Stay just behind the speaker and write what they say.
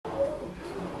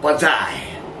Banzai!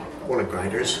 Morning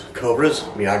grinders, cobras,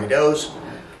 Miyagi-Dos,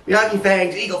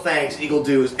 Miyagi-Fangs, Eagle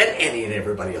Doos, and any and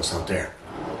everybody else out there.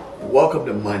 Welcome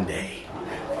to Monday.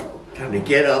 Time to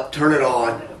get up, turn it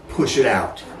on, push it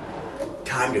out.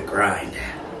 Time to grind.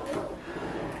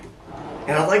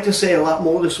 And I'd like to say a lot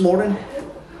more this morning,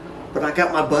 but I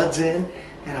got my buds in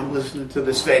and I'm listening to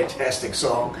this fantastic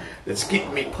song that's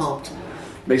getting me pumped.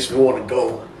 Makes me want to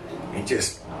go and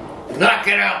just knock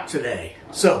it out today.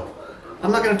 So,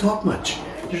 I'm not going to talk much.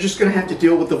 You're just going to have to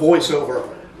deal with the voiceover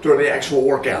during the actual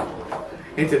workout.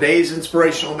 And today's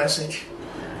inspirational message,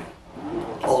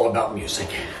 all about music.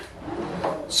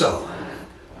 So,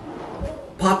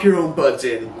 pop your own buds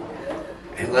in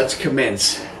and let's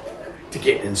commence to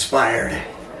get inspired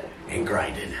and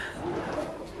grinding.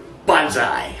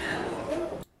 Banzai!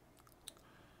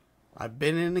 I've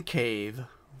been in a cave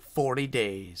 40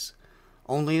 days,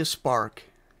 only a spark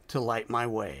to light my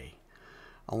way.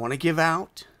 I want to give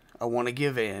out, I want to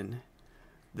give in.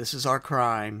 This is our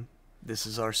crime, this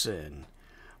is our sin.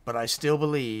 But I still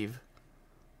believe,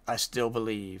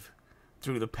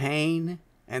 through the pain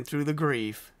and through the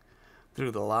grief,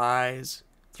 through the lies,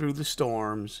 through the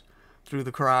storms, through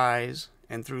the cries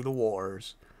and through the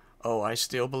wars. Oh, I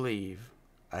still believe,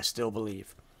 I still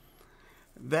believe.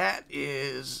 That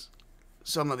is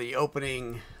some of the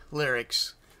opening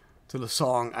lyrics to the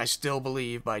song I Still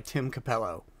Believe by Tim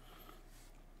Capello,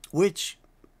 which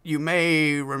you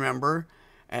may remember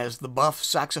as the buff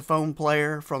saxophone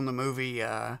player from the movie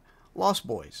Lost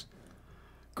Boys.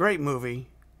 Great movie,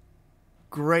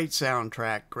 great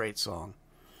soundtrack, great song.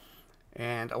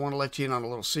 And I want to let you in on a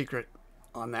little secret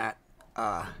on that.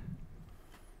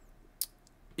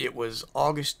 It was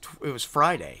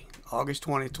Friday, August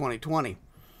 20th, 2020.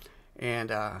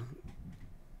 And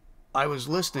I was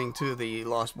listening to the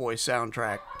Lost Boys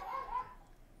soundtrack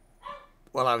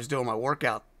while I was doing my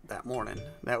workout that morning.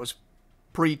 That was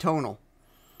pre-tonal.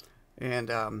 And,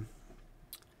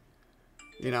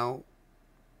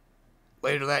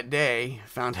 later that day,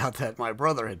 found out that my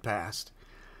brother had passed.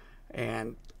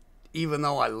 And even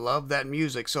though I loved that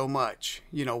music so much,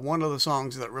 one of the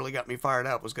songs that really got me fired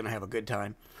up was Gonna Have a Good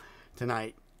Time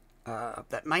Tonight.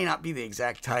 That may not be the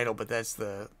exact title, but that's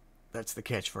the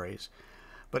catchphrase.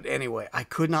 But anyway, I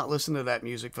could not listen to that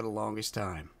music for the longest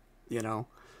time.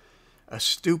 A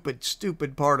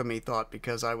stupid part of me thought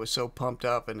because I was so pumped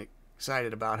up and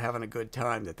excited about having a good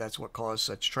time that's what caused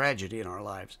such tragedy in our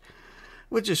lives.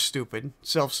 Which is stupid,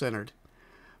 self-centered,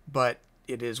 but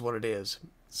it is what it is.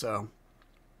 So,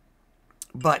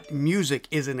 but music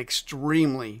is an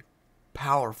extremely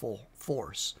powerful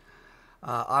force.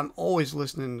 I'm always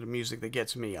listening to music that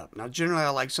gets me up. Now, generally I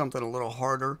like something a little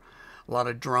harder, a lot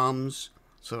of drums,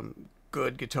 some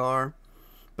good guitar.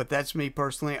 But that's me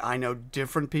personally. I know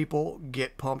different people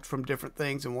get pumped from different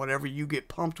things, and whatever you get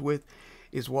pumped with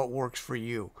is what works for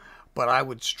you. But I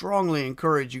would strongly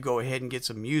encourage you go ahead and get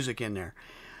some music in there.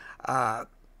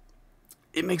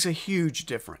 It makes a huge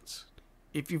difference.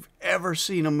 If you've ever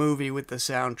seen a movie with the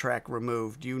soundtrack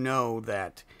removed, you know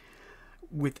that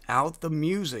without the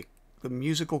music, the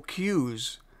musical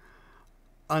cues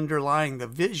underlying the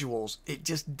visuals, it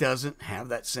just doesn't have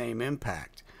that same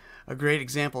impact. A great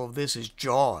example of this is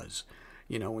Jaws.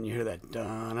 When you hear that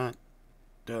dun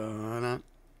dun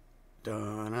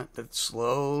dun that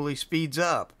slowly speeds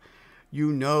up,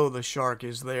 the shark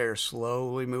is there,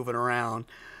 slowly moving around,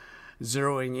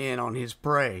 zeroing in on his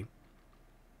prey.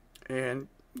 And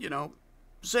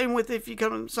same with if you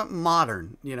come to something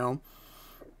modern.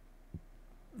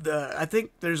 I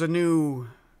think there's a new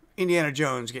Indiana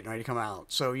Jones getting ready to come out.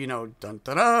 So, dun dun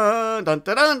dun dun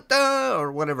dun dun,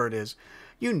 or whatever it is.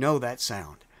 That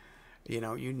sound.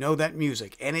 That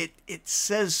music. And it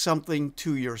says something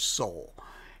to your soul.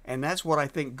 And that's what I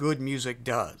think good music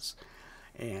does.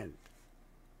 And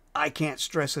I can't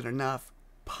stress it enough.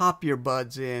 Pop your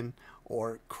buds in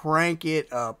or crank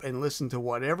it up and listen to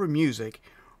whatever music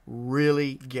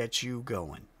really gets you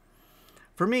going.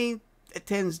 For me, it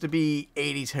tends to be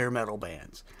 80s hair metal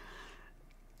bands.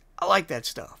 I like that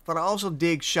stuff. But I also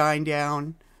dig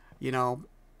Shinedown,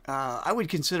 I would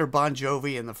consider Bon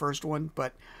Jovi in the first one,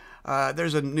 but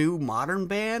there's a new modern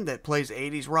band that plays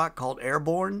 80s rock called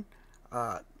Airborne.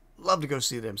 Love to go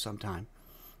see them sometime.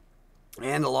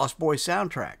 And the Lost Boys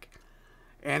soundtrack.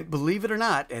 And believe it or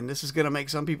not, and this is going to make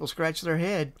some people scratch their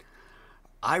head,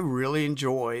 I really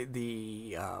enjoy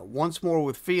the Once More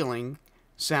with Feeling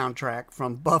soundtrack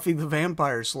from Buffy the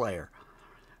Vampire Slayer.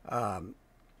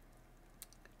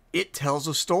 It tells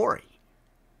a story,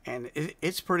 and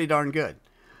it's pretty darn good.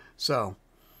 So,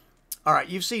 all right,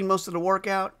 you've seen most of the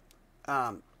workout.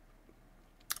 I've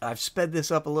sped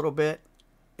this up a little bit,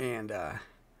 and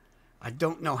I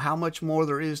don't know how much more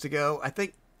there is to go. I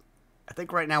think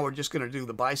right now we're just going to do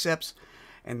the biceps,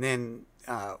 and then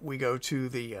we go to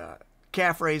the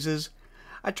calf raises.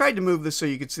 I tried to move this so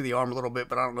you could see the arm a little bit,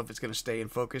 but I don't know if it's going to stay in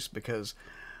focus because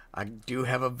I do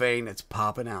have a vein that's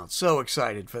popping out. So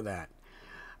excited for that.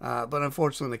 But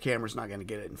unfortunately, the camera's not going to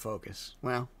get it in focus.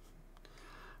 Well,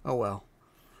 oh well.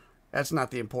 That's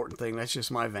not the important thing. That's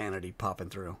just my vanity popping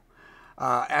through.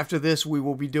 After this, we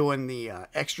will be doing the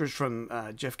extras from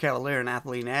Jeff Cavaliere and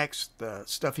Athlean X, the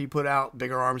stuff he put out,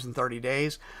 Bigger Arms in 30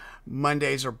 Days.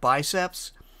 Mondays are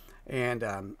biceps.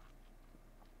 And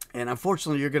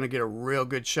unfortunately, you're going to get a real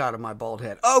good shot of my bald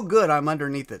head. Oh, good. I'm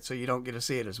underneath it, so you don't get to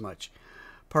see it as much.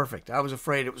 Perfect. I was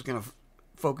afraid it was going to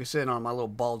focus in on my little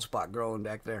bald spot growing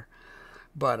back there.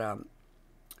 But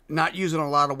not using a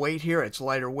lot of weight here. It's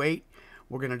lighter weight.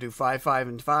 We're going to do 5, 5,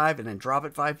 and 5, and then drop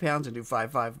it 5 pounds and do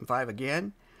 5, 5, and 5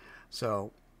 again.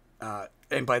 So,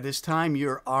 and by this time,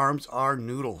 your arms are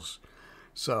noodles.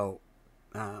 So,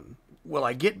 will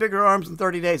I get bigger arms in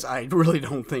 30 days? I really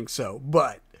don't think so.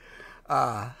 But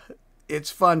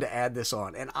it's fun to add this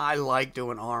on. And I like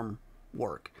doing arm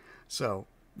work. So,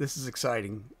 this is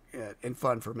exciting and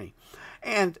fun for me.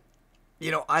 And,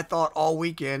 you know, I thought all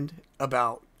weekend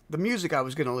about the music I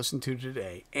was going to listen to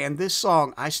today. And this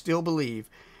song, I still believe,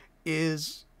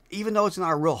 is, even though it's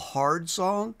not a real hard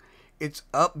song, it's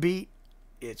upbeat,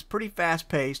 it's pretty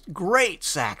fast-paced, great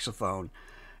saxophone.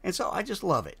 And so I just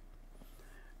love it.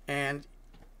 And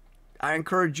I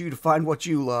encourage you to find what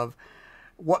you love.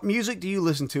 What music do you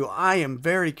listen to? I am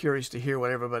very curious to hear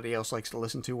what everybody else likes to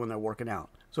listen to when they're working out.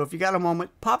 So if you got a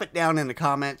moment, pop it down in the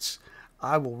comments.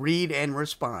 I will read and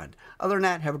respond. Other than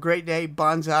that, have a great day,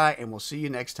 bonsai, and we'll see you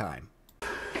next time.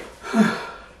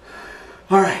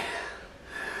 All right.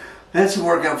 That's the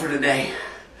workout for today.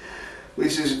 At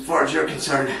least as far as you're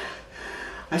concerned.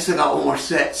 I still got one more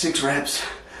set, 6 reps,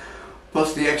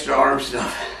 plus the extra arm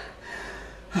stuff.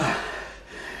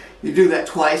 You do that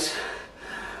twice.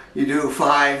 You do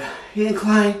 5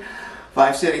 incline,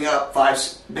 5 sitting up,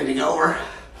 5 bending over.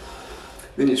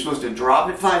 Then you're supposed to drop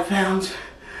it 5 pounds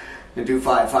and do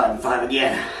 5, 5, and 5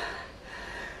 again.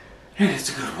 And it's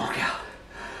a good workout.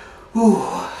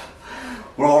 Ooh,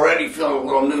 we're already feeling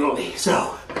a little noodly.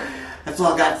 So that's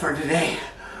all I got for today.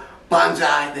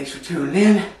 Bonsai, thanks for tuning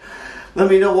in. Let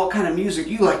me know what kind of music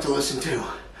you like to listen to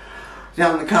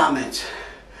down in the comments.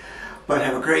 But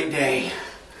have a great day.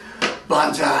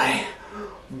 Bonsai,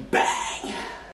 bang.